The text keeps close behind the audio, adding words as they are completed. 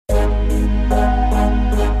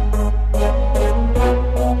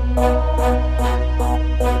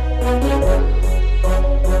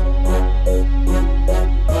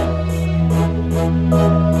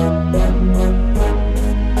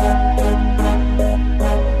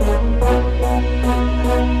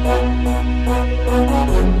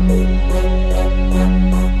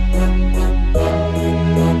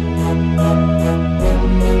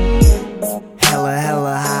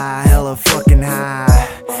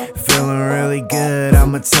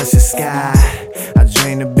touch the sky. I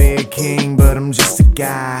dream to be a king, but I'm just a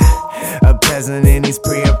guy, a peasant in these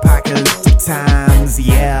pre-apocalyptic times.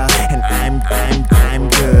 Yeah, and I'm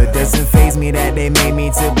good. Doesn't faze me that they made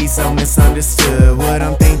me to be so misunderstood. What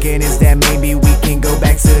I'm thinking is that maybe we can go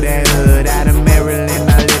back to that hood out of Maryland.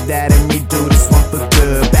 I live that and redo this one for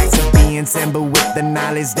good. Back to being 10, but with the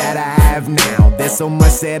knowledge that I have now. There's so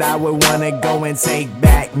much that I would wanna go and take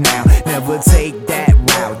back now. Never take that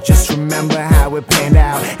route. Just remember how it panned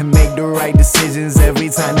out and make the right decisions every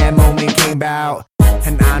time that moment came about.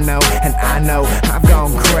 And I know I've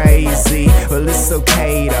gone crazy. Well, it's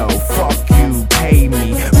okay though, fuck you, pay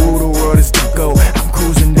me. Ooh, the world is to go, I'm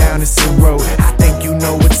cruising down this road. I think you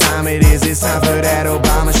know what time it is, it's time for that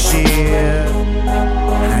Obama shit.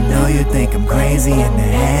 I know you think I'm crazy in the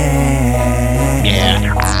head.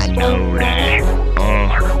 Yeah, I know that.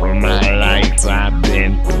 With my life I've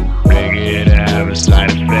been through, figured to have a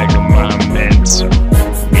slight effect on my mental.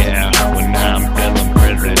 Yeah, when I'm feeling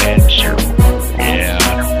presidential. Yeah.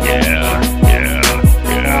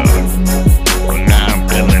 When I'm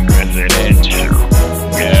feeling presidential.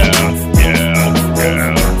 Yeah.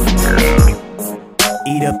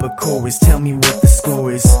 Eat up a chorus, tell me what the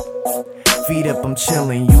score is. Feet up, I'm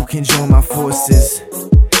chilling, you can join my forces.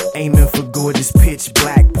 Aiming for gorgeous pitch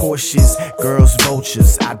black Porsches, girls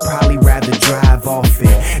vultures. I'd probably rather drive off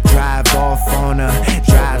it, drive off on a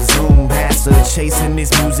drive zoom past her. Chasing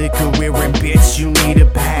this music career and bitch, you need a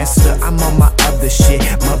pastor. I'm on my other shit,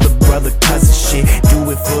 mother, brother, cousin shit. Do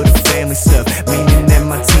it for the family stuff, meaning that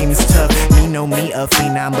my team is tough. Me know me a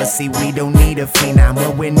phenom, but see we don't need a phenom.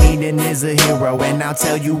 What we're needing is a hero, and I'll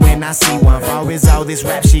tell you when I see one. Far as all this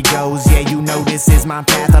rap shit goes, yeah, you know this is my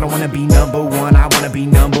path. I don't wanna be number one, I wanna be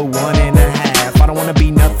number 1.5. I don't wanna be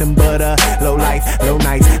nothing but a low life, low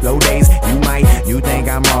nights, low days. You think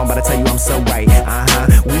I'm wrong, but I tell you I'm so right.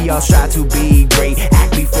 We all strive to be great,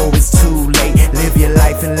 act before it's too late. Live your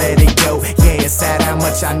life and let it go. Yeah, it's sad how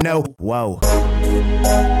much I know. Whoa,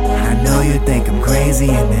 I know you think I'm crazy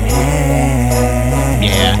in the head.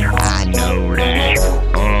 Yeah, I